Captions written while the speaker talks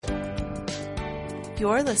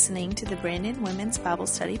You're listening to the Brandon Women's Bible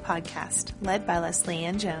Study Podcast, led by Leslie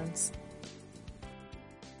Ann Jones.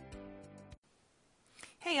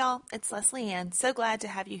 Hey y'all, it's Leslie Ann. So glad to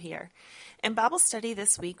have you here. In Bible study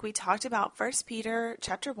this week, we talked about 1 Peter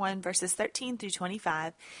chapter 1, verses 13 through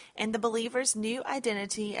 25, and the believer's new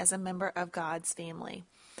identity as a member of God's family.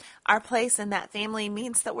 Our place in that family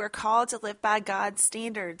means that we're called to live by God's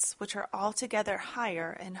standards, which are altogether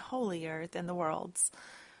higher and holier than the world's.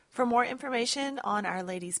 For more information on Our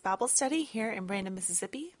Ladies Bible Study here in Brandon,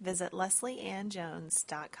 Mississippi, visit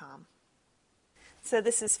leslieannjones.com. So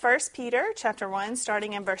this is 1 Peter chapter 1,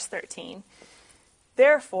 starting in verse 13.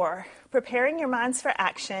 Therefore, preparing your minds for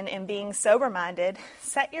action and being sober-minded,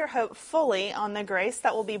 set your hope fully on the grace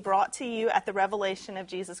that will be brought to you at the revelation of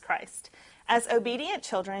Jesus Christ. As obedient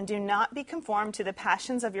children, do not be conformed to the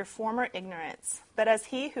passions of your former ignorance, but as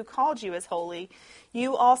he who called you is holy,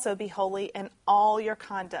 you also be holy in all your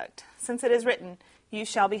conduct, since it is written, you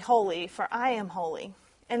shall be holy, for I am holy.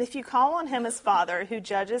 And if you call on him as Father, who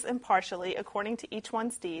judges impartially according to each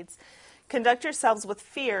one's deeds, conduct yourselves with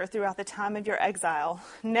fear throughout the time of your exile,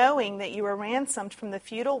 knowing that you were ransomed from the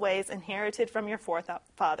futile ways inherited from your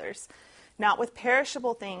forefathers, not with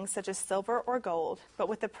perishable things such as silver or gold, but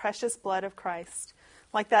with the precious blood of Christ,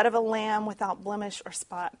 like that of a lamb without blemish or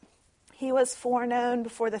spot. He was foreknown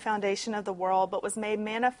before the foundation of the world, but was made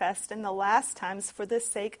manifest in the last times for the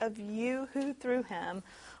sake of you who through him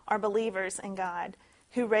are believers in God,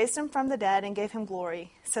 who raised him from the dead and gave him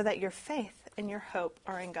glory, so that your faith and your hope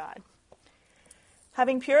are in God.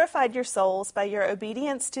 Having purified your souls by your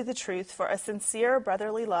obedience to the truth for a sincere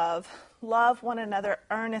brotherly love, love one another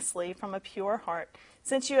earnestly from a pure heart,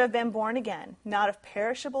 since you have been born again, not of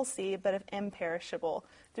perishable seed, but of imperishable,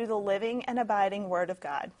 through the living and abiding word of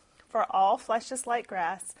God. For all flesh is like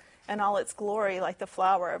grass, and all its glory like the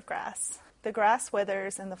flower of grass. The grass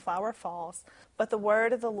withers and the flower falls, but the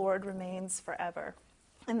word of the Lord remains forever.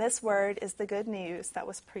 And this word is the good news that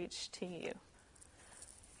was preached to you.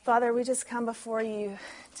 Father, we just come before you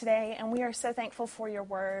today, and we are so thankful for your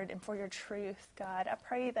word and for your truth, God. I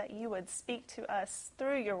pray that you would speak to us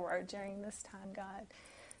through your word during this time, God,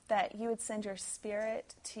 that you would send your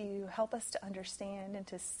spirit to help us to understand and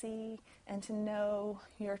to see and to know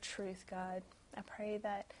your truth, God. I pray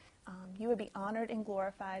that you would be honored and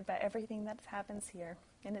glorified by everything that happens here.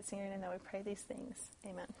 And it's in your name that we pray these things.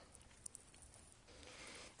 Amen.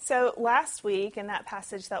 So last week, in that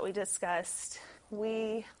passage that we discussed,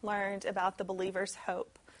 we learned about the believer's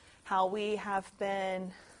hope, how we have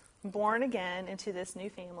been born again into this new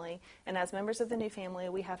family. And as members of the new family,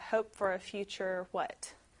 we have hope for a future,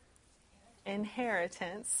 what?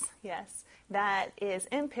 Inheritance, yes. That is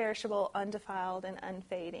imperishable, undefiled, and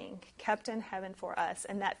unfading, kept in heaven for us.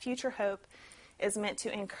 And that future hope is meant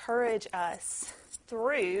to encourage us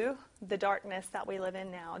through the darkness that we live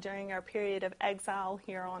in now during our period of exile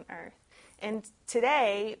here on earth. And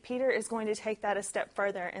today, Peter is going to take that a step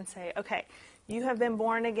further and say, okay, you have been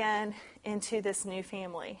born again into this new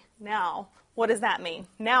family. Now, what does that mean?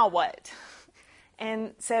 Now what?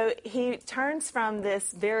 And so he turns from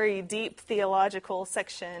this very deep theological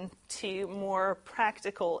section to more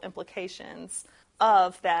practical implications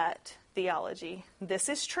of that theology. This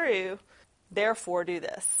is true, therefore do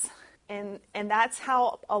this. And that's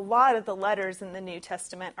how a lot of the letters in the New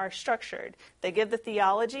Testament are structured. They give the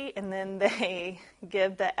theology, and then they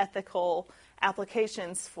give the ethical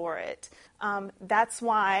applications for it. That's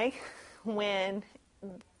why when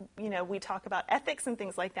we talk about ethics and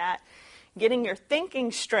things like that, getting your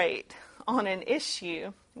thinking straight on an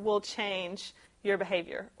issue will change your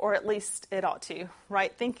behavior, or at least it ought to.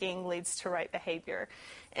 Right thinking leads to right behavior.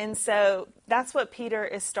 And so that's what Peter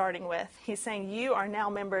is starting with. He's saying you are now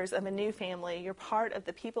members of a new family. You're part of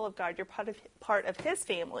the people of God. You're part of his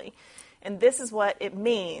family. And this is what it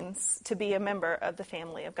means to be a member of the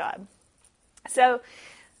family of God. So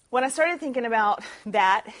when I started thinking about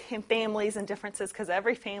that and families and differences, because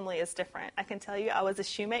every family is different, I can tell you I was a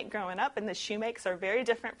shoemake growing up, and the shoemakes are very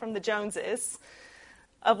different from the Joneses,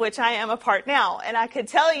 of which I am a part now. And I could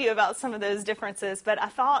tell you about some of those differences, but I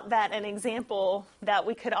thought that an example that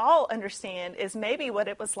we could all understand is maybe what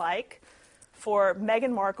it was like for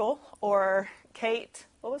Meghan Markle or Kate,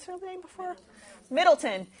 what was her name before?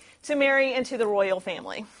 Middleton, to marry into the royal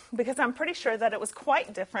family. Because I'm pretty sure that it was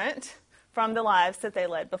quite different from the lives that they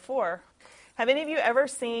led before. Have any of you ever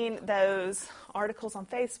seen those articles on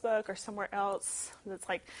Facebook or somewhere else that's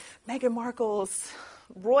like Meghan Markle's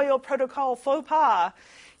royal protocol faux pas?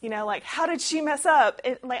 Like, how did she mess up?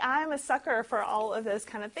 I'm a sucker for all of those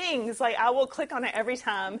kind of things. I will click on it every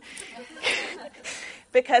time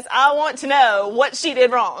because I want to know what she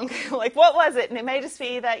did wrong. What was it? And it may just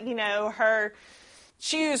be that, her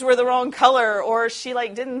shoes were the wrong color, or she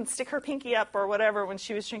like didn't stick her pinky up or whatever when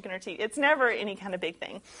she was drinking her tea. It's never any kind of big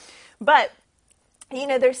thing. But,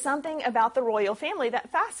 there's something about the royal family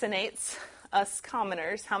that fascinates us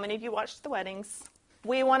commoners. How many of you watched the weddings?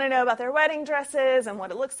 We want to know about their wedding dresses and what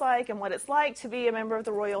it looks like and what it's like to be a member of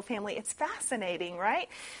the royal family. It's fascinating, right?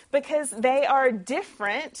 Because they are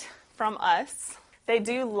different from us. They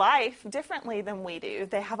do life differently than we do.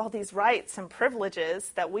 They have all these rights and privileges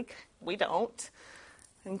that we don't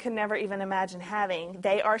and could never even imagine having.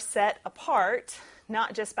 They are set apart,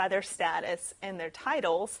 not just by their status and their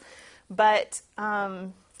titles, but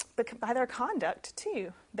by their conduct,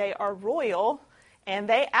 too. They are royal, and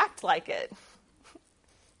they act like it.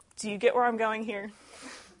 Do you get where I'm going here?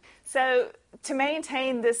 So to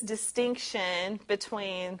maintain this distinction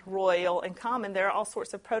between royal and common, there are all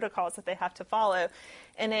sorts of protocols that they have to follow.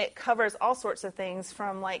 And it covers all sorts of things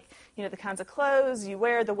from the kinds of clothes you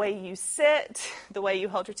wear, the way you sit, the way you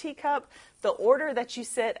hold your teacup, the order that you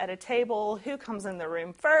sit at a table, who comes in the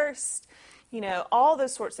room first, all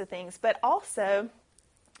those sorts of things. But also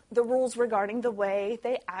the rules regarding the way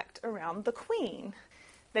they act around the queen.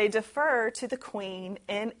 They defer to the queen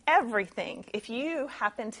in everything. If you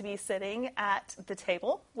happen to be sitting at the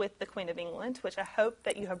table with the Queen of England, which I hope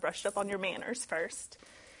that you have brushed up on your manners first,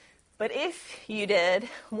 but if you did,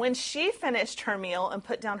 when she finished her meal and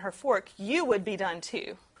put down her fork, you would be done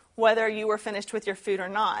too, whether you were finished with your food or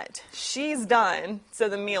not. She's done, so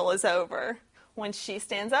the meal is over. When she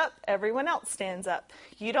stands up, everyone else stands up.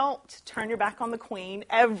 You don't turn your back on the queen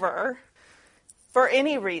ever for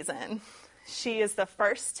any reason. She is the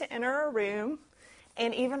first to enter a room,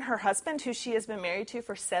 and even her husband, who she has been married to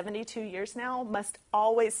for 72 years now, must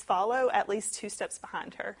always follow at least 2 steps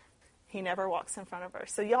behind her. He never walks in front of her.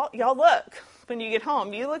 So y'all look when you get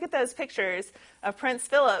home. You look at those pictures of Prince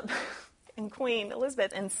Philip and Queen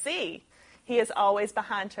Elizabeth and see he is always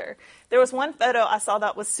behind her. There was one photo I saw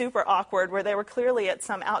that was super awkward where they were clearly at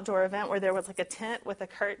some outdoor event where there was like a tent with a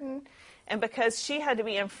curtain. And because she had to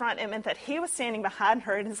be in front, it meant that he was standing behind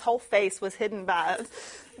her and his whole face was hidden by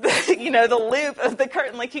the loop of the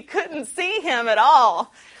curtain. Like you couldn't see him at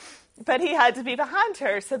all. But he had to be behind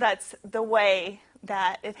her. So that's the way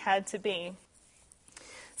that it had to be.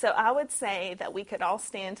 So I would say that we could all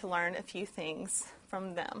stand to learn a few things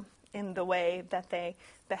from them in the way that they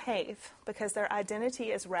behave, because their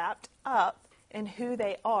identity is wrapped up in who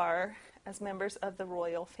they are as members of the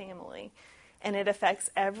royal family. And it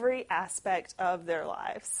affects every aspect of their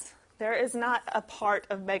lives. There is not a part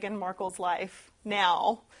of Meghan Markle's life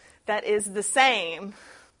now that is the same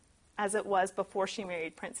as it was before she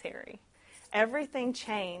married Prince Harry. Everything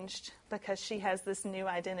changed because she has this new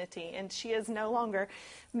identity, and she is no longer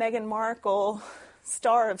Meghan Markle,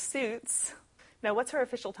 star of Suits. No, what's her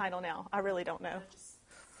official title now? I really don't know.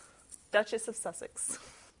 Duchess of Sussex.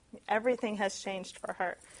 Everything has changed for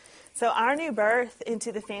her. So our new birth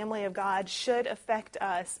into the family of God should affect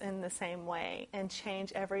us in the same way and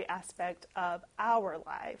change every aspect of our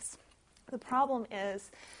lives. The problem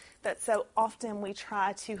is that so often we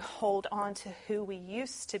try to hold on to who we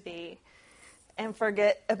used to be and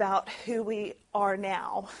forget about who we are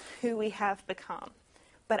now, who we have become.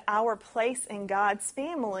 But our place in God's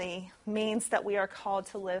family means that we are called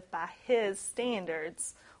to live by His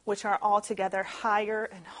standards, which are altogether higher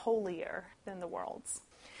and holier than the world's.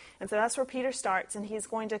 And so that's where Peter starts, and he's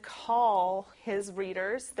going to call his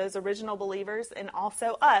readers, those original believers, and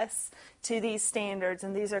also us, to these standards.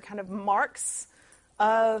 And these are kind of marks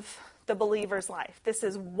of the believer's life. This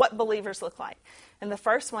is what believers look like. And the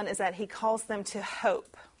first one is that he calls them to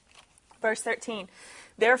hope. Verse 13,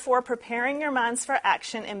 therefore, preparing your minds for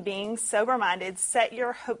action and being sober-minded, set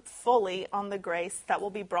your hope fully on the grace that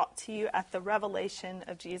will be brought to you at the revelation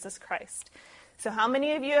of Jesus Christ. So how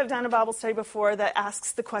many of you have done a Bible study before that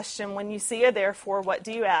asks the question, when you see a therefore, what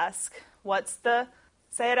do you ask?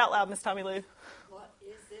 Say it out loud, Miss Tommy Lou. What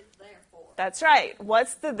is it there for? That's right.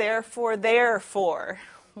 What's the therefore there for?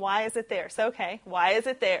 Why is it there? So, okay, why is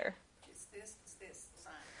it there? It's this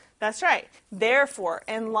sign. That's right. Therefore,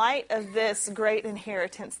 in light of this great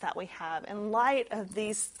inheritance that we have, in light of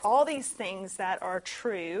all these things that are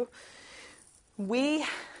true, we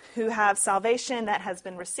who have salvation that has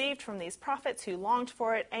been received from these prophets who longed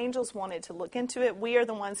for it, angels wanted to look into it, we are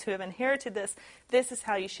the ones who have inherited this. This is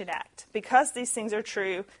how you should act. Because these things are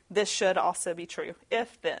true, this should also be true.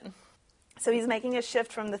 If then. So he's making a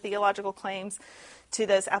shift from the theological claims to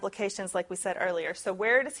those applications like we said earlier. So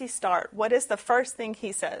where does he start? What is the first thing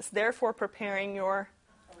he says? Therefore, preparing your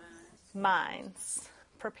minds.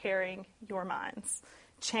 Preparing your minds.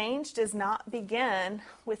 Change does not begin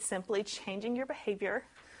with simply changing your behavior,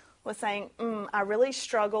 with saying, I really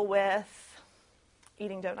struggle with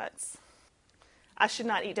eating donuts. I should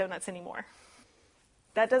not eat donuts anymore.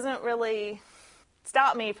 That doesn't really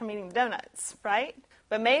stop me from eating donuts, right?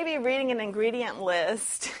 But maybe reading an ingredient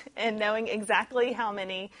list and knowing exactly how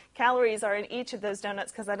many calories are in each of those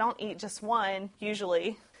donuts, because I don't eat just one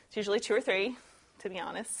usually. It's usually 2 or 3, to be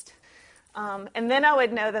honest. And then I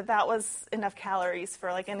would know that that was enough calories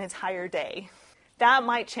for like an entire day. That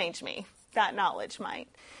might change me. That knowledge might.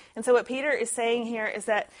 And so what Peter is saying here is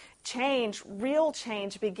that change, real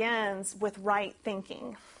change, begins with right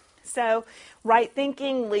thinking. So right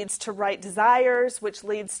thinking leads to right desires, which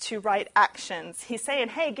leads to right actions. He's saying,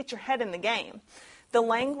 hey, get your head in the game. The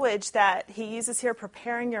language that he uses here,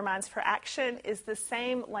 preparing your minds for action, is the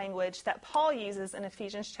same language that Paul uses in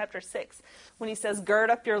Ephesians chapter 6 when he says, gird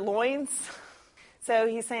up your loins. So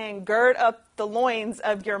he's saying, gird up the loins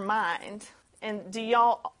of your mind. And do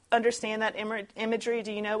y'all understand that imagery?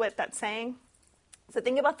 Do you know what that's saying? So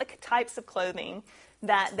think about the types of clothing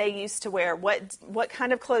that they used to wear. What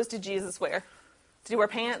kind of clothes did Jesus wear? Did he wear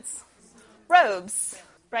pants? Robes.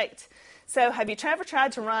 Right. So have you ever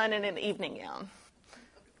tried to run in an evening gown?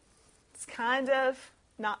 It's kind of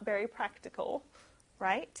not very practical,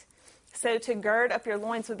 right? So to gird up your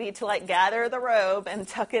loins would be to like gather the robe and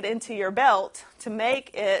tuck it into your belt to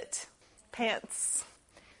make it pants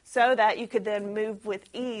so that you could then move with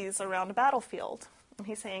ease around a battlefield. And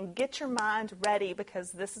he's saying, get your mind ready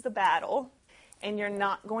because this is a battle and you're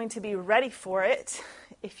not going to be ready for it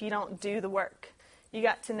if you don't do the work. You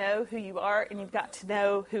got to know who you are, and you've got to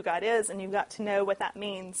know who God is, and you've got to know what that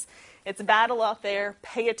means. It's a battle out there.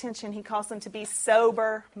 Pay attention. He calls them to be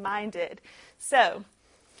sober-minded. So,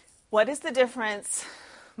 what is the difference,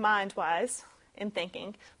 mind-wise, in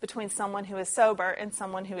thinking, between someone who is sober and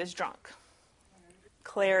someone who is drunk?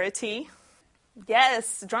 Clarity.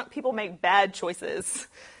 Yes, drunk people make bad choices.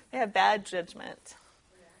 They have bad judgment.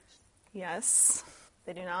 Yes,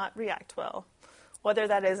 they do not react well. Whether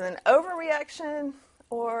that is an overreaction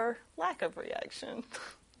or lack of reaction.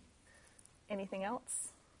 Anything else?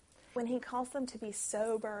 When he calls them to be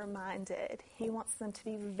sober-minded, he wants them to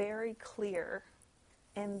be very clear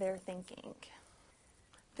in their thinking.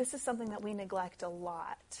 This is something that we neglect a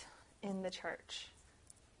lot in the church.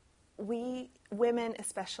 We, women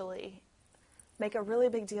especially, make a really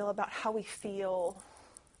big deal about how we feel.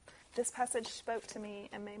 This passage spoke to me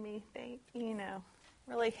and made me think,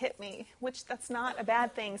 really hit me, which that's not a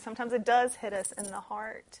bad thing. Sometimes it does hit us in the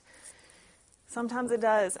heart. Sometimes it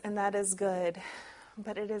does, and that is good.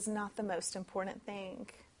 But it is not the most important thing.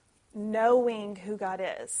 Knowing who God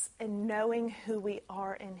is and knowing who we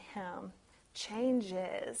are in Him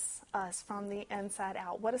changes us from the inside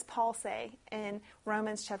out. What does Paul say in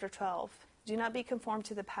Romans chapter 12? Do not be conformed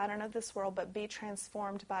to the pattern of this world, but be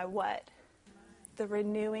transformed by what? The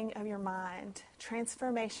renewing of your mind.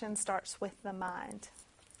 Transformation starts with the mind.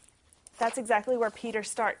 That's exactly where Peter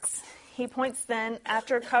starts. He points then,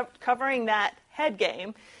 after covering that head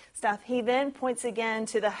game stuff, he then points again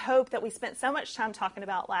to the hope that we spent so much time talking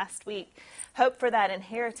about last week. Hope for that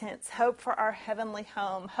inheritance, hope for our heavenly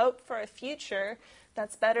home, hope for a future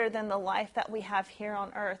that's better than the life that we have here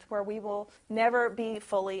on earth, where we will never be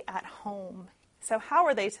fully at home. So how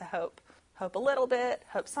are they to hope? Hope a little bit,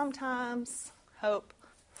 hope sometimes, hope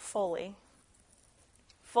fully.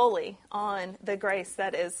 Fully on the grace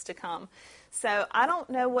that is to come. So I don't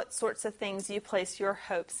know what sorts of things you place your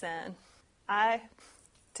hopes in. I,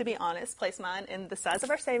 to be honest, place mine in the size of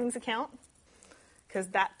our savings account because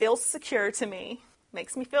that feels secure to me.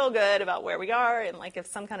 Makes me feel good about where we are, and like if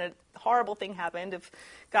some kind of horrible thing happened, if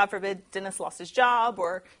God forbid Dennis lost his job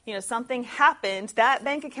or something happened, that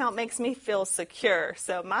bank account makes me feel secure.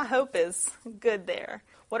 So my hope is good there.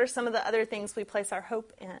 What are some of the other things we place our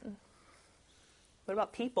hope in? What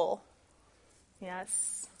about people?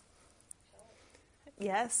 Yes.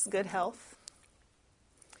 Yes, good health.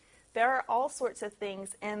 There are all sorts of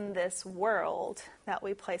things in this world that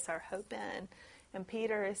we place our hope in. And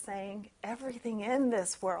Peter is saying everything in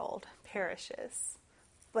this world perishes.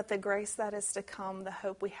 But the grace that is to come, the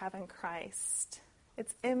hope we have in Christ,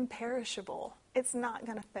 it's imperishable. It's not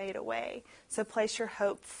going to fade away. So place your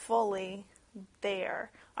hope fully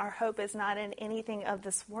there. Our hope is not in anything of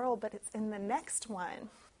this world, but it's in the next one.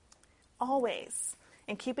 Always.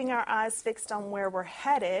 And keeping our eyes fixed on where we're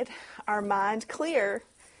headed, our mind clear,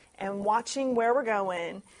 and watching where we're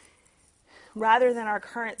going, rather than our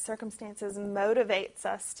current circumstances, motivates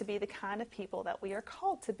us to be the kind of people that we are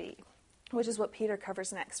called to be, which is what Peter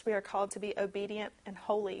covers next. We are called to be obedient and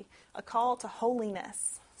holy, a call to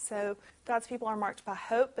holiness. So God's people are marked by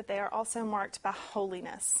hope, but they are also marked by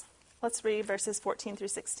holiness. Let's read verses 14 through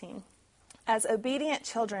 16. As obedient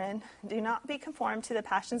children, do not be conformed to the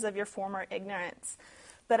passions of your former ignorance.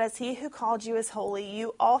 But as he who called you is holy,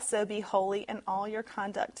 you also be holy in all your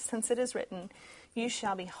conduct, since it is written, you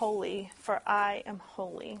shall be holy, for I am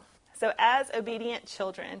holy. So as obedient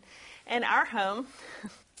children, in our home,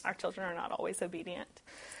 our children are not always obedient,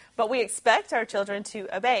 but we expect our children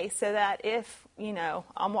to obey, so that if,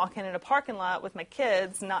 I'm walking in a parking lot with my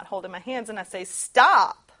kids, not holding my hands, and I say,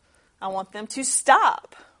 stop, I want them to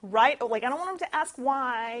stop, right? Like, I don't want them to ask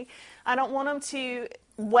why. I don't want them to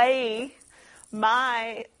weigh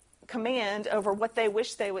my command over what they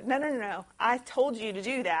wish they would. No. I told you to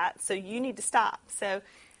do that, so you need to stop. So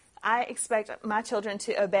I expect my children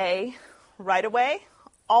to obey right away,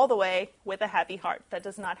 all the way, with a happy heart. That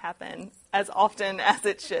does not happen as often as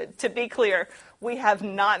it should. To be clear, we have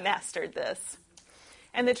not mastered this.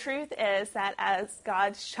 And the truth is that as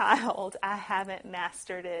God's child, I haven't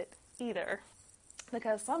mastered it either.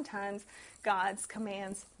 Because sometimes God's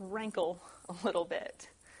commands rankle a little bit.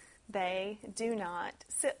 They do not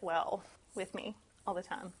sit well with me all the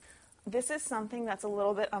time. This is something that's a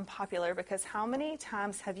little bit unpopular, because how many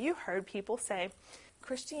times have you heard people say,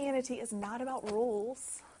 Christianity is not about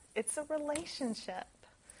rules, it's a relationship.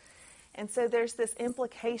 And so there's this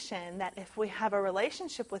implication that if we have a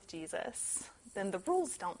relationship with Jesus, then the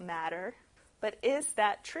rules don't matter. But is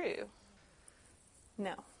that true?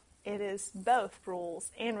 No. It is both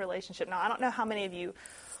rules and relationship. Now, I don't know how many of you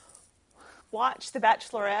watch The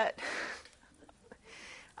Bachelorette.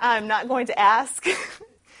 I'm not going to ask.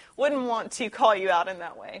 Wouldn't want to call you out in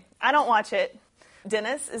that way. I don't watch it.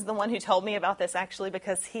 Dennis is the one who told me about this, actually,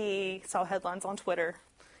 because he saw headlines on Twitter.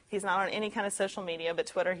 He's not on any kind of social media, but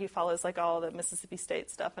Twitter, he follows like all the Mississippi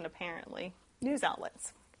State stuff and apparently news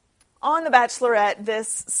outlets. On The Bachelorette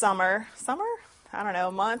this summer? I don't know,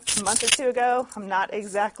 a month or two ago. I'm not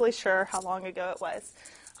exactly sure how long ago it was.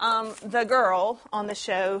 The girl on the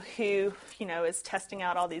show who, is testing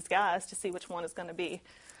out all these guys to see which one is going to be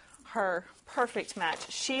her perfect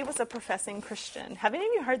match. She was a professing Christian. Have any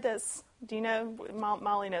of you heard this? Do you know?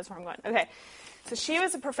 Molly knows where I'm going. Okay. So she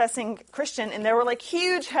was a professing Christian, and there were like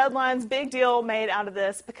huge headlines, big deal made out of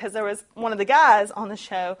this, because there was one of the guys on the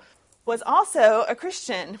show was also a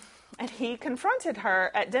Christian, and he confronted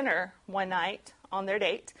her at dinner one night on their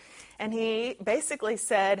date, and he basically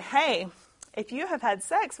said, hey, if you have had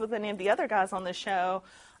sex with any of the other guys on the show,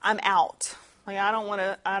 I'm out. Like, I don't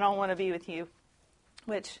want to be with you.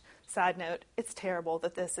 Which, side note, it's terrible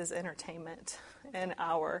that this is entertainment in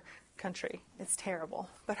our country. It's terrible.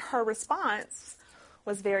 But her response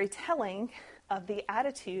was very telling of the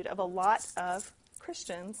attitude of a lot of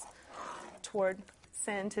Christians toward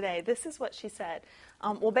sin today. This is what she said.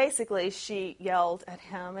 Basically, she yelled at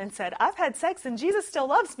him and said, I've had sex and Jesus still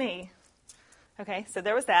loves me. Okay, so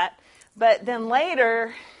there was that. But then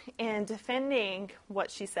later, in defending what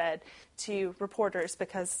she said to reporters,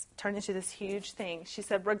 because it turned into this huge thing, she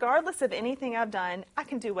said, regardless of anything I've done, I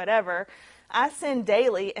can do whatever. I sin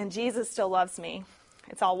daily, and Jesus still loves me.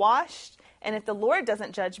 It's all washed, and if the Lord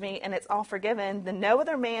doesn't judge me and it's all forgiven, then no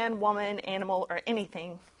other man, woman, animal, or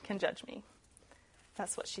anything can judge me.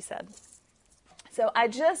 That's what she said. So I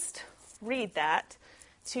just read that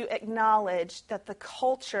to acknowledge that the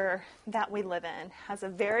culture that we live in has a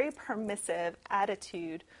very permissive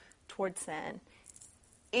attitude towards sin,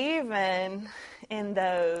 even in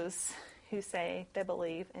those who say they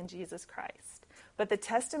believe in Jesus Christ. But the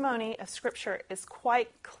testimony of Scripture is quite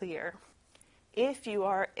clear. If you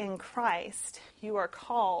are in Christ, you are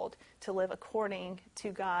called to live according to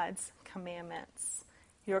God's commandments.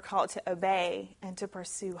 You are called to obey and to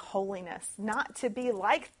pursue holiness, not to be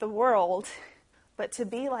like the world, but to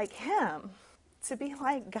be like Him, to be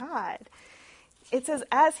like God. It says,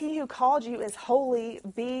 as He who called you is holy,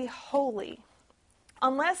 be holy.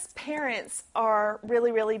 Unless parents are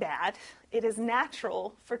really, really bad, it is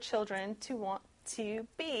natural for children to want to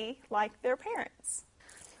be like their parents.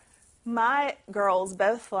 My girls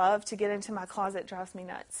both love to get into my closet. It drives me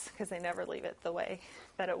nuts because they never leave it the way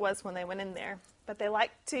that it was when they went in there. But they like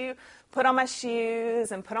to put on my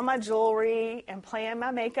shoes and put on my jewelry and play in my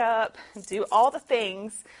makeup and do all the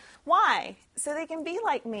things. Why? So they can be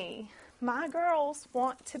like me. My girls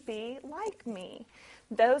want to be like me.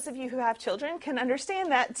 Those of you who have children can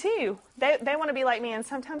understand that too. They want to be like me, and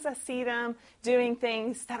sometimes I see them doing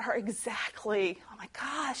things that are exactly, oh my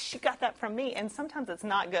gosh, you got that from me, and sometimes it's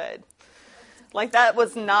not good. Like, that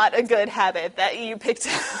was not a good habit that you picked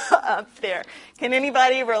up there. Can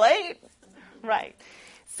anybody relate? Right.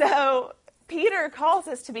 So Peter calls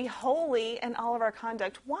us to be holy in all of our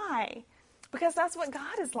conduct. Why? Because that's what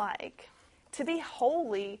God is like. To be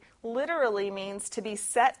holy literally means to be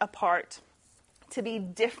set apart, to be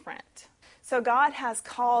different, So God has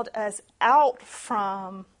called us out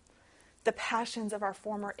from the passions of our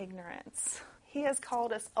former ignorance. He has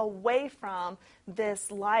called us away from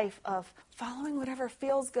this life of following whatever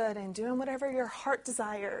feels good and doing whatever your heart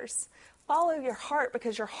desires. Follow your heart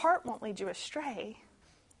because your heart won't lead you astray.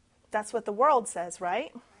 That's what the world says,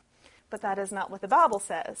 right? But that is not what the Bible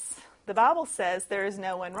says. The Bible says there is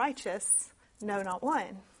no one righteous, no, not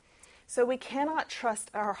one. So we cannot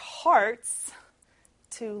trust our hearts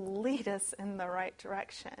to lead us in the right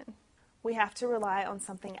direction. We have to rely on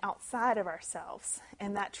something outside of ourselves,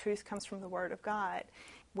 and that truth comes from the Word of God,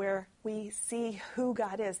 where we see who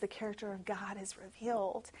God is. The character of God is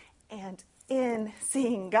revealed, and in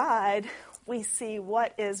seeing God, we see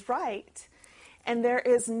what is right. And there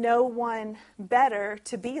is no one better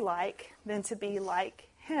to be like than to be like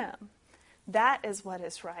Him. That is what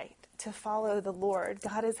is right, to follow the Lord.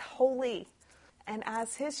 God is holy. And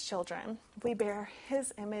as His children, we bear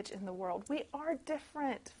His image in the world. We are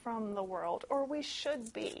different from the world, or we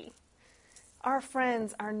should be. Our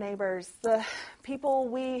friends, our neighbors, the people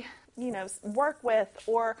we, work with,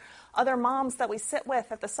 or other moms that we sit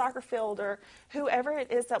with at the soccer field, or whoever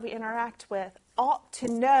it is that we interact with, ought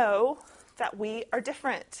to know that we are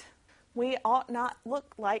different. We ought not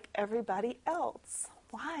look like everybody else.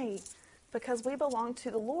 Why? Because we belong to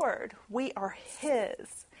the Lord. We are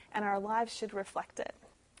His. And our lives should reflect it.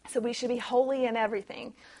 So we should be holy in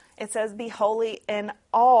everything. It says be holy in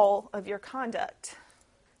all of your conduct.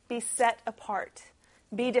 Be set apart.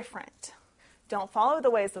 Be different. Don't follow the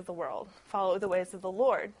ways of the world. Follow the ways of the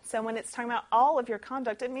Lord. So when it's talking about all of your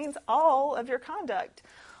conduct, it means all of your conduct.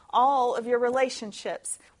 All of your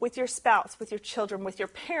relationships with your spouse, with your children, with your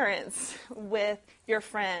parents, with your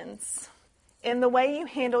friends. In the way you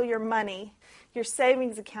handle your money, your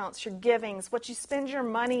savings accounts, your givings, what you spend your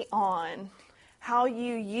money on, how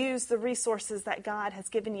you use the resources that God has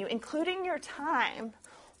given you, including your time.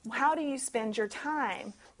 How do you spend your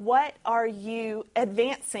time? What are you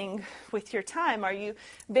advancing with your time? Are you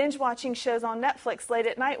binge watching shows on Netflix late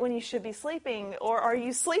at night when you should be sleeping? Or are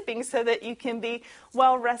you sleeping so that you can be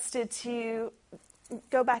well rested to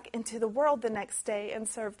go back into the world the next day and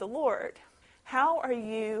serve the Lord? How are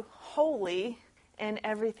you holy in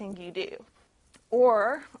everything you do?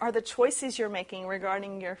 Or are the choices you're making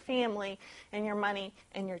regarding your family and your money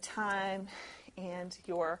and your time and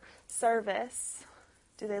your service,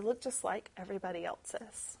 do they look just like everybody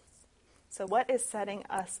else's? So what is setting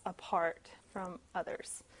us apart from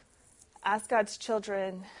others? As God's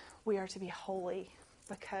children, we are to be holy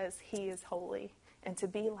because He is holy. And to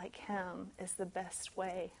be like Him is the best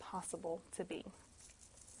way possible to be.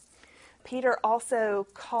 Peter also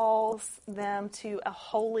calls them to a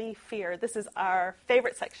holy fear. This is our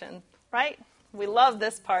favorite section, right? We love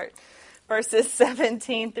this part. Verses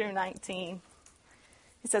 17 through 19.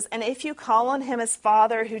 He says, "And if you call on Him as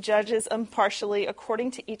Father who judges impartially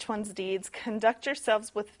according to each one's deeds, conduct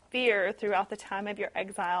yourselves with fear throughout the time of your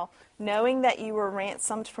exile, knowing that you were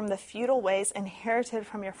ransomed from the futile ways inherited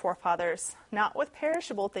from your forefathers, not with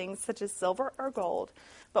perishable things such as silver or gold,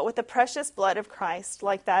 but with the precious blood of Christ,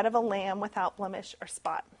 like that of a lamb without blemish or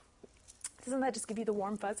spot." Doesn't that just give you the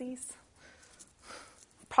warm fuzzies?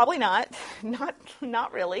 Probably not.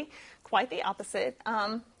 Not really. Quite the opposite.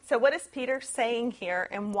 So what is Peter saying here,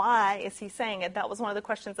 and why is he saying it? That was one of the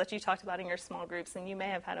questions that you talked about in your small groups, and you may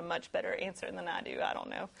have had a much better answer than I do. I don't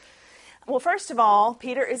know. Well, first of all,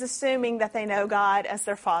 Peter is assuming that they know God as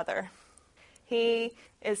their Father. He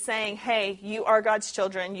is saying, hey, you are God's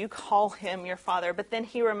children. You call Him your Father. But then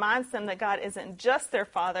he reminds them that God isn't just their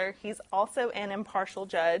Father. He's also an impartial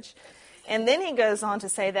judge. And then he goes on to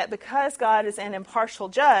say that because God is an impartial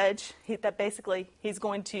judge, that basically He's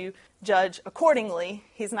going to judge accordingly.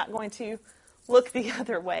 He's not going to look the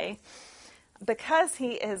other way. Because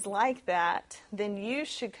He is like that, then you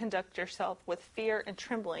should conduct yourself with fear and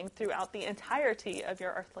trembling throughout the entirety of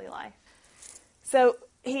your earthly life. So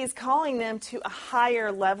He's calling them to a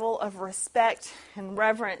higher level of respect and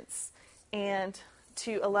reverence and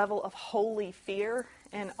to a level of holy fear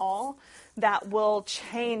and awe that will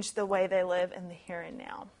change the way they live in the here and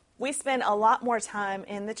now. We spend a lot more time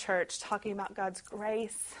in the church talking about God's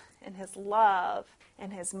grace and His love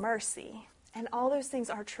and His mercy, and all those things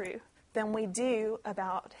are true, than we do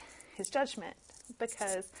about His judgment,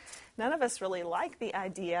 because none of us really like the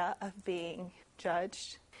idea of being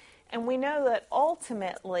judged. And we know that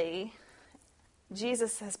ultimately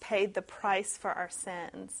Jesus has paid the price for our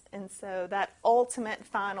sins. And so that ultimate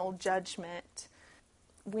final judgment,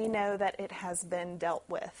 we know that it has been dealt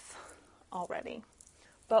with already.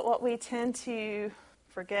 But what we tend to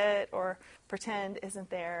forget or pretend isn't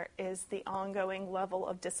there is the ongoing level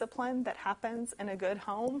of discipline that happens in a good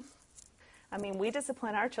home. I mean, we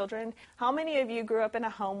discipline our children. How many of you grew up in a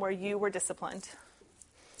home where you were disciplined?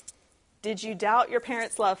 Did you doubt your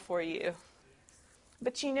parents' love for you?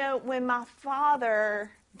 But you know, when my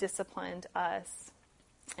father disciplined us,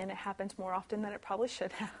 and it happened more often than it probably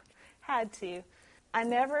should have had to, I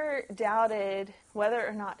never doubted whether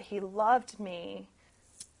or not he loved me.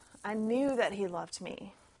 I knew that he loved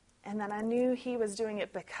me. And then I knew he was doing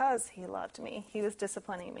it because he loved me. He was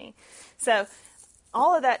disciplining me. So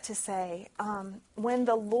all of that to say, when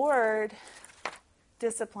the Lord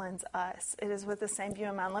disciplines us, it is with the same view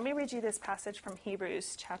in mind. Let me read you this passage from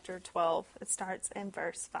Hebrews chapter 12. It starts in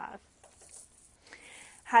verse 5.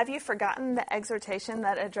 Have you forgotten the exhortation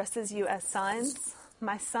that addresses you as sons?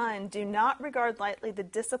 My son, do not regard lightly the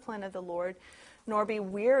discipline of the Lord, nor be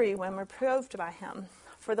weary when reproved by him.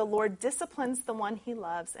 For the Lord disciplines the one he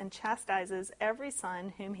loves and chastises every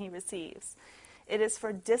son whom he receives. It is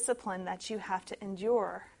for discipline that you have to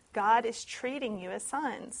endure. God is treating you as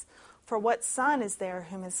sons. For what son is there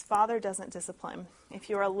whom his father doesn't discipline? If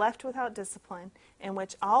you are left without discipline, in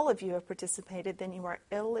which all of you have participated, then you are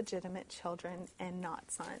illegitimate children and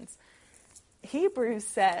not sons. Hebrews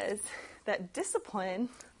says that discipline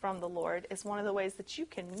from the Lord is one of the ways that you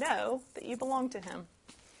can know that you belong to him.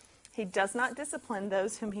 He does not discipline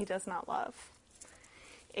those whom he does not love.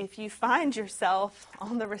 If you find yourself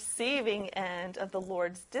on the receiving end of the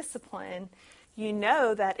Lord's discipline, you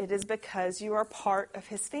know that it is because you are part of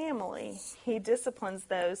his family. He disciplines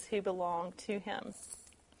those who belong to him.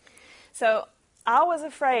 So I was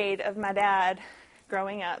afraid of my dad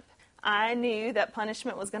growing up. I knew that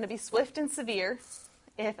punishment was going to be swift and severe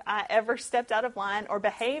if I ever stepped out of line or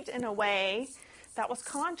behaved in a way that was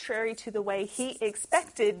contrary to the way he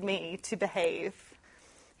expected me to behave.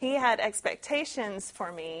 He had expectations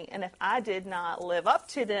for me, and if I did not live up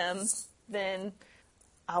to them, then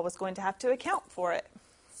I was going to have to account for it.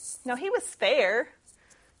 Now, he was fair.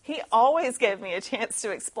 He always gave me a chance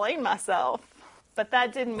to explain myself, but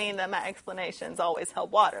that didn't mean that my explanations always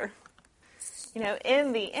held water. You know,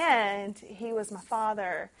 in the end, he was my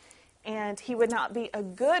father, and he would not be a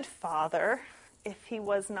good father if he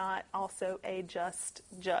was not also a just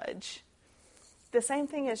judge. The same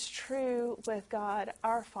thing is true with God,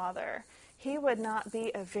 our Father. He would not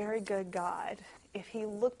be a very good God if he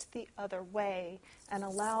looked the other way and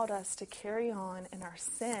allowed us to carry on in our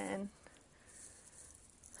sin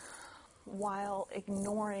while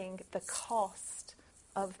ignoring the cost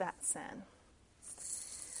of that sin.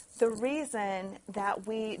 The reason that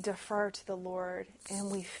we defer to the Lord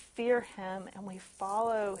and we fear him and we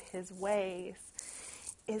follow his ways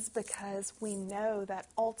is because we know that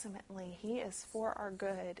ultimately he is for our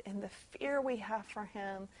good, and the fear we have for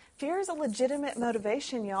him, fear is a legitimate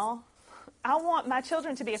motivation, y'all. I want my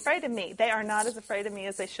children to be afraid of me. They are not as afraid of me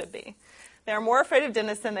as they should be. They are more afraid of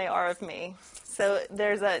Dennis than they are of me. So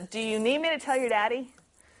there's a, do you need me to tell your daddy?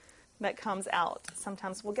 That comes out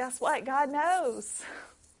sometimes. Well, guess what? God knows.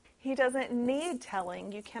 He doesn't need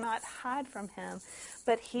telling. You cannot hide from him.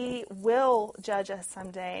 But he will judge us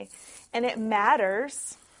someday. And it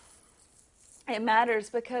matters. It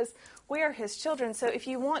matters because we are his children. So if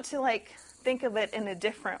you want to think of it in a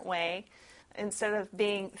different way, instead of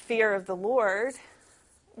being fear of the Lord,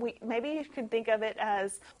 maybe you can think of it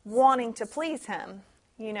as wanting to please him.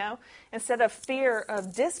 You know, instead of fear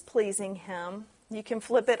of displeasing him, you can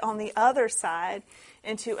flip it on the other side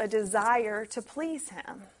into a desire to please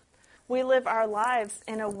him. We live our lives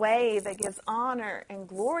in a way that gives honor and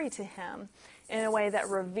glory to him, in a way that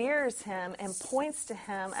reveres him and points to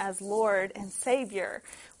him as Lord and Savior.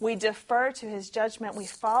 We defer to his judgment. We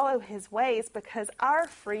follow his ways because our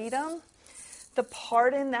freedom, the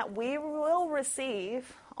pardon that we will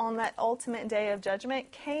receive on that ultimate day of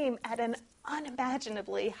judgment, came at an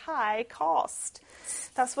unimaginably high cost.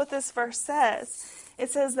 That's what this verse says. It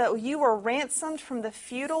says that you were ransomed from the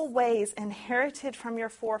futile ways inherited from your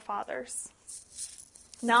forefathers,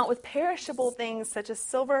 not with perishable things such as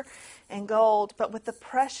silver and gold, but with the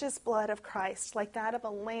precious blood of Christ, like that of a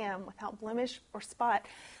lamb without blemish or spot.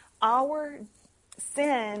 Our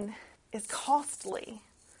sin is costly,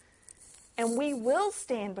 and we will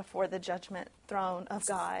stand before the judgment throne of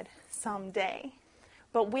God someday.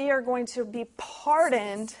 But we are going to be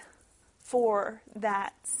pardoned for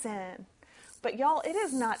that sin. But y'all, it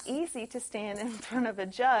is not easy to stand in front of a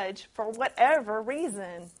judge for whatever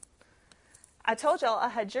reason. I told y'all I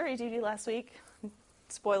had jury duty last week.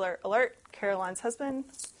 Spoiler alert, Caroline's husband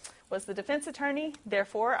was the defense attorney.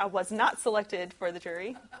 Therefore, I was not selected for the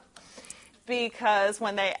jury. Because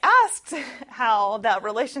when they asked how that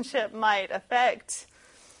relationship might affect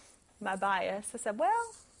my bias, I said,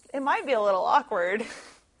 well, it might be a little awkward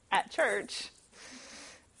at church.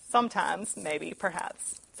 Sometimes, maybe,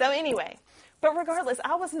 perhaps. So anyway, but regardless,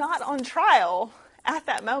 I was not on trial at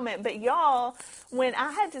that moment. But y'all, when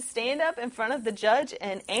I had to stand up in front of the judge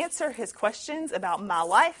and answer his questions about my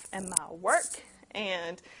life and my work,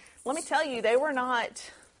 and let me tell you, they were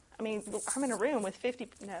not, I mean, I'm in a room with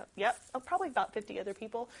probably about 50 other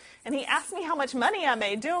people. And he asked me how much money I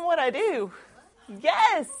made doing what I do.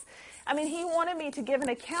 Yes. I mean, he wanted me to give an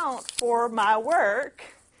account for my work.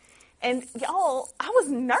 And y'all, I was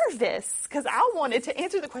nervous because I wanted to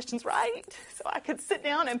answer the questions right so I could sit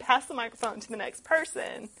down and pass the microphone to the next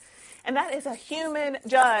person. And that is a human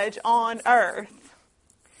judge on earth.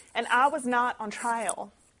 And I was not on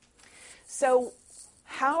trial. So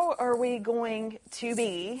how are we going to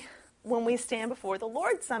be when we stand before the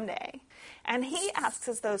Lord someday? And he asks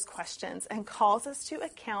us those questions and calls us to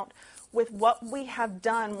account with what we have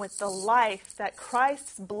done with the life that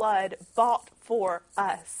Christ's blood bought for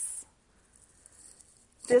us.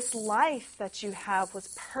 This life that you have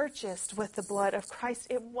was purchased with the blood of Christ.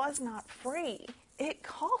 It was not free. It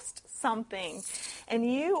cost something.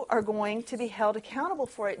 And you are going to be held accountable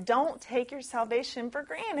for it. Don't take your salvation for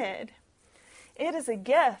granted. It is a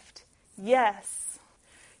gift, yes.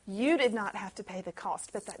 You did not have to pay the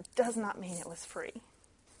cost, but that does not mean it was free.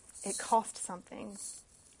 It cost something.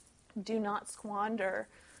 Do not squander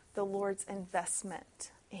the Lord's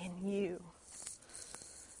investment in you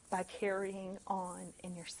by carrying on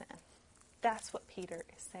in your sin. That's what Peter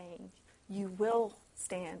is saying. You will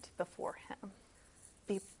stand before him.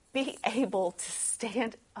 Be able to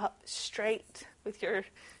stand up straight with your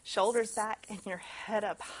shoulders back and your head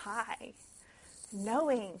up high,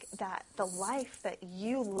 knowing that the life that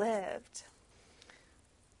you lived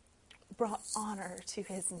brought honor to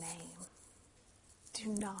his name. Do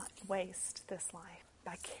not waste this life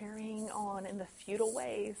by carrying on in the futile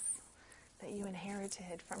ways that you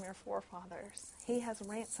inherited from your forefathers. He has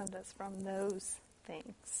ransomed us from those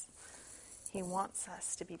things. He wants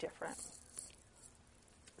us to be different.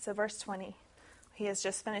 So verse 20, he has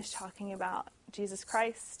just finished talking about Jesus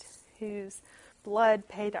Christ, whose blood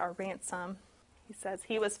paid our ransom. He says,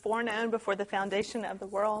 he was foreknown before the foundation of the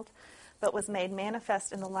world, but was made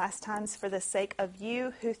manifest in the last times for the sake of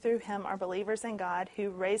you, who through him are believers in God, who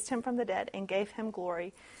raised him from the dead and gave him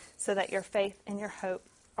glory, so that your faith and your hope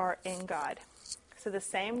are in God. So the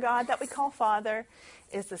same God that we call Father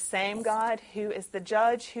is the same God who is the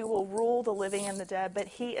judge who will rule the living and the dead, but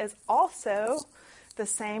he is also the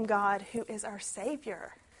same God who is our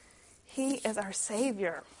Savior. He is our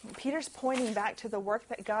Savior. Peter's pointing back to the work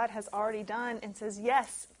that God has already done and says,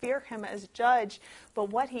 yes, fear him as judge, but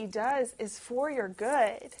what he does is for your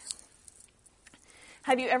good.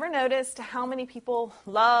 Have you ever noticed how many people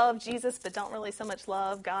love Jesus but don't really so much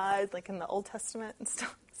love God, like in the Old Testament and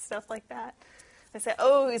stuff like that? They say,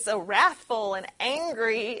 oh, he's so wrathful and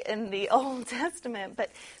angry in the Old Testament,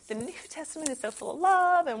 but the New Testament is so full of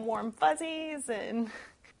love and warm fuzzies, and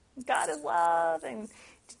God is love, and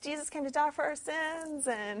Jesus came to die for our sins,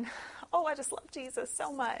 and oh, I just love Jesus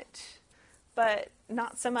so much. But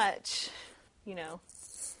not so much,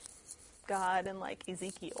 God and like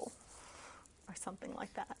Ezekiel or something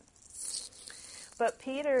like that. But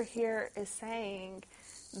Peter here is saying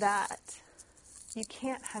that you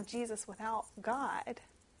can't have Jesus without God.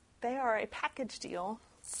 They are a package deal,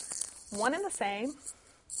 one and the same,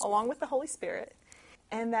 along with the Holy Spirit,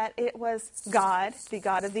 and that it was God, the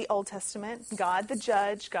God of the Old Testament, God the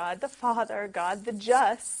judge, God the Father, God the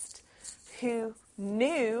just, who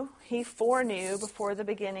he foreknew before the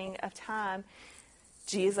beginning of time,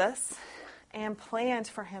 Jesus, and planned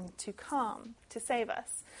for him to come to save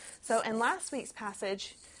us. So in last week's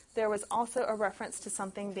passage, there was also a reference to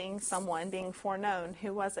someone being foreknown.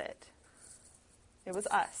 Who was it? It was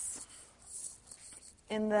us.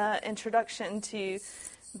 In the introduction to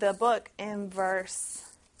the book in verse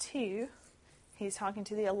 2, he's talking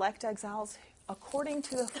to the elect exiles according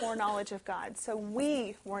to the foreknowledge of God. So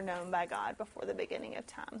we were known by God before the beginning of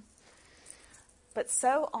time. But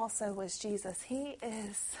so also was Jesus. He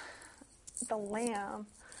is the Lamb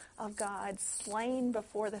of God, slain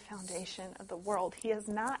before the foundation of the world. He is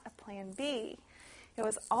not a plan B. It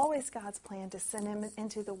was always God's plan to send him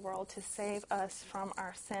into the world to save us from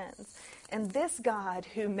our sins. And this God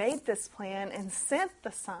who made this plan and sent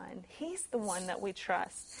the Son, he's the one that we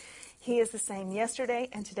trust. He is the same yesterday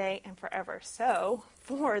and today and forever. So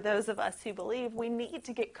for those of us who believe, we need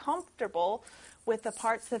to get comfortable with the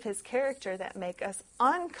parts of his character that make us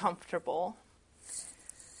uncomfortable,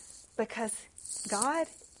 because God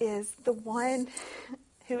is the one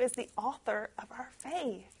who is the author of our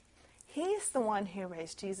faith. He's the one who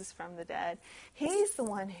raised Jesus from the dead. He's the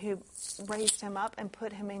one who raised him up and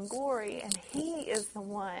put him in glory. And he is the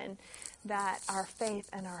one that our faith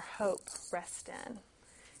and our hope rest in.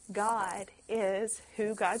 God is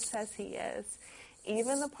who God says he is.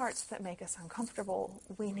 Even the parts that make us uncomfortable,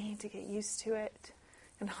 we need to get used to it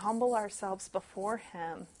and humble ourselves before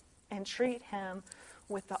him and treat him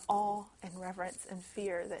with the awe and reverence and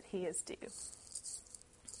fear that he is due.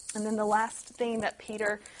 And then the last thing that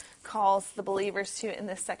Peter calls the believers to in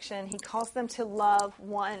this section, he calls them to love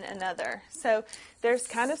one another. So there's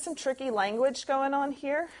kind of some tricky language going on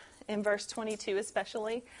here in verse 22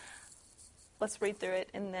 especially. Let's read through it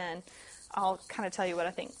and then I'll kind of tell you what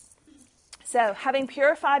I think. So, having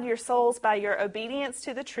purified your souls by your obedience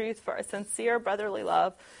to the truth for a sincere brotherly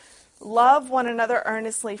love, love one another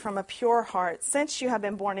earnestly from a pure heart, since you have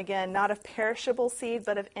been born again, not of perishable seed,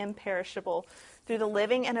 but of imperishable, through the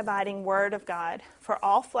living and abiding word of God. For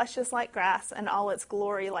all flesh is like grass, and all its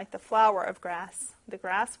glory like the flower of grass. The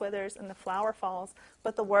grass withers and the flower falls,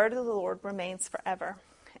 but the word of the Lord remains forever.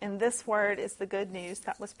 And this word is the good news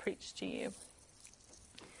that was preached to you.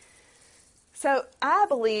 So I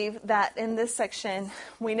believe that in this section,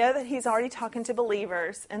 we know that he's already talking to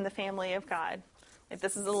believers in the family of God. Like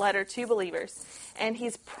this is a letter to believers. And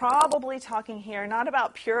he's probably talking here not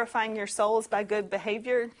about purifying your souls by good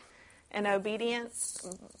behavior and obedience,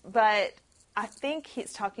 but I think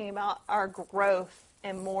he's talking about our growth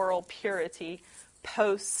in moral purity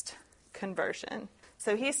post-conversion.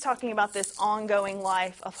 So he's talking about this ongoing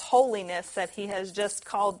life of holiness that he has just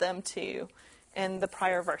called them to in the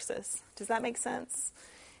prior verses. Does that make sense?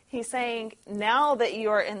 He's saying, now that you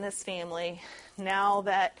are in this family, now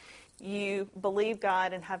that you believe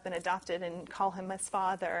God and have been adopted and call him as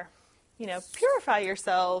Father, purify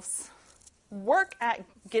yourselves, work at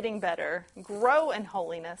getting better, grow in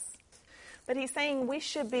holiness. But he's saying we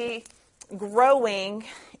should be growing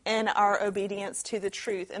in our obedience to the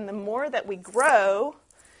truth. And the more that we grow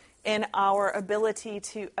in our ability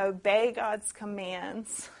to obey God's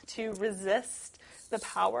commands, to resist the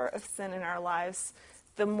power of sin in our lives,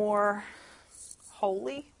 the more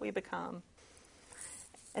holy we become.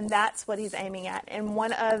 And that's what he's aiming at. And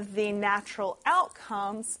one of the natural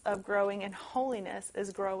outcomes of growing in holiness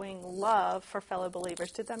is growing love for fellow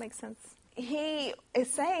believers. Did that make sense? He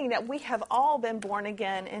is saying that we have all been born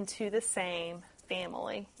again into the same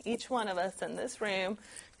family. Each one of us in this room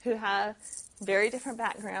who have very different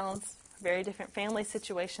backgrounds, very different family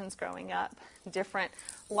situations growing up, different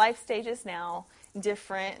life stages now,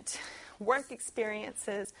 different work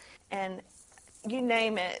experiences, and you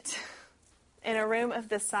name it. In a room of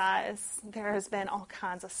this size, there has been all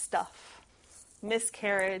kinds of stuff.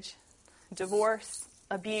 Miscarriage, divorce,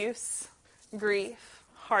 abuse, grief,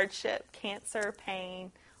 hardship, cancer,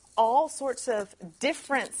 pain, all sorts of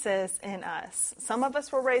differences in us. Some of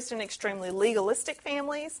us were raised in extremely legalistic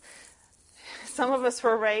families. Some of us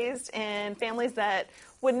were raised in families that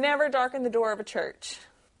would never darken the door of a church.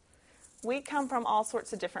 We come from all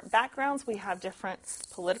sorts of different backgrounds. We have different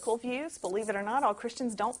political views. Believe it or not, all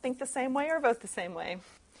Christians don't think the same way or vote the same way.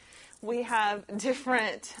 We have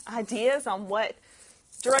different ideas on what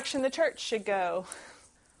direction the church should go,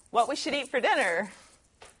 what we should eat for dinner.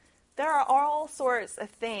 There are all sorts of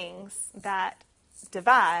things that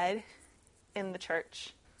divide in the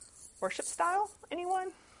church. Worship style,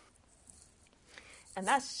 anyone? And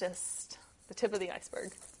that's just the tip of the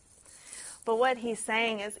iceberg. But what he's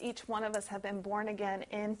saying is each one of us have been born again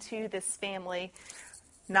into this family,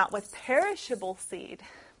 not with perishable seed,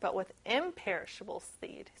 but with imperishable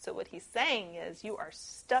seed. So what he's saying is you are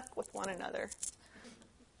stuck with one another.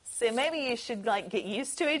 So maybe you should get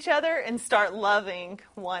used to each other and start loving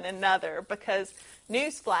one another, because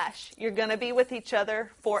newsflash, you're going to be with each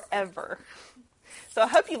other forever. So I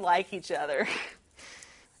hope you like each other.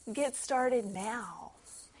 Get started now,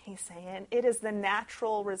 he's saying. It is the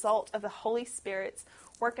natural result of the Holy Spirit's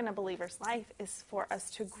work in a believer's life is for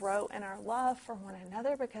us to grow in our love for one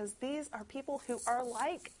another, because these are people who are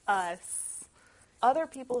like us. Other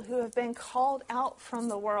people who have been called out from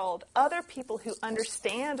the world. Other people who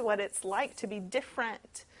understand what it's like to be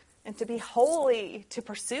different and to be holy, to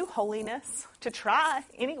pursue holiness, to try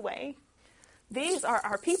anyway. These are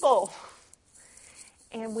our people.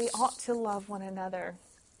 And we ought to love one another,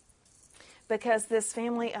 because this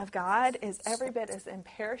family of God is every bit as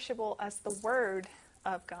imperishable as the Word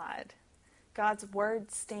of God. God's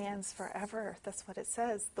Word stands forever. That's what it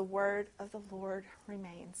says. The Word of the Lord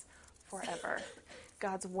remains forever.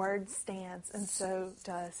 God's Word stands, and so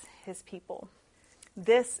does His people.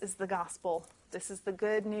 This is the gospel. This is the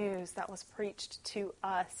good news that was preached to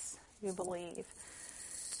us who believe.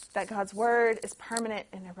 that God's word is permanent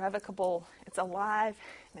and irrevocable. It's alive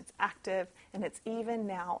and it's active and it's even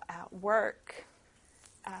now at work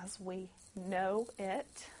as we know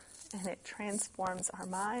it, and it transforms our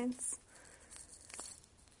minds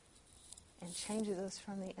and changes us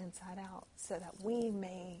from the inside out so that we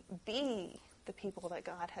may be the people that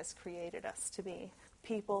God has created us to be.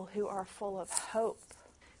 People who are full of hope,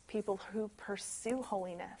 people who pursue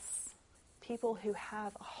holiness, people who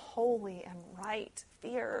have a holy and right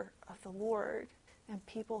fear of the Lord, and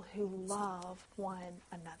people who love one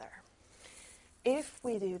another. If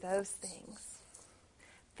we do those things,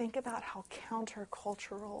 think about how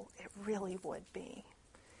countercultural it really would be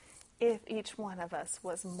if each one of us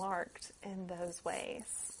was marked in those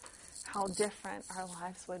ways, how different our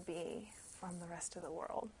lives would be from the rest of the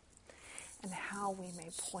world, and how we may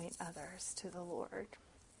point others to the Lord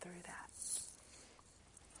through that.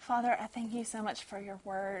 Father, I thank you so much for your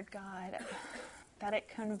word, God, that it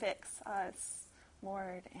convicts us,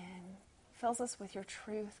 Lord, and fills us with your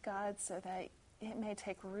truth, God, so that it may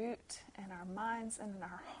take root in our minds and in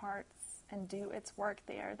our hearts and do its work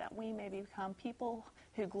there, that we may become people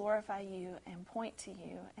who glorify you and point to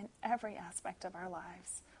you in every aspect of our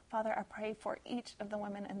lives. Father, I pray for each of the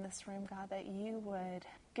women in this room, God, that you would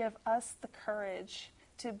give us the courage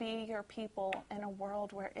to be your people in a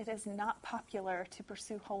world where it is not popular to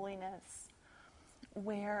pursue holiness,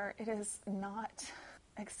 where it is not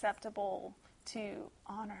acceptable to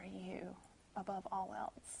honor you above all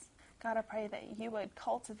else. God, I pray that you would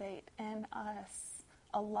cultivate in us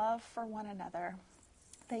a love for one another,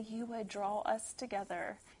 that you would draw us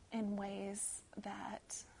together in ways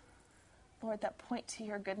that, Lord, that point to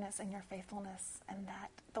your goodness and your faithfulness, and that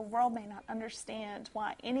the world may not understand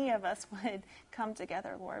why any of us would come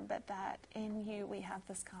together, Lord, but that in you we have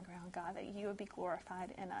this common ground, God, that you would be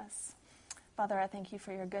glorified in us. Father, I thank you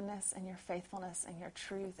for your goodness and your faithfulness and your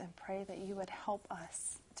truth, and pray that you would help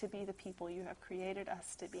us to be the people you have created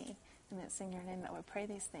us to be. And it's in your name that we pray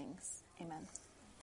these things. Amen.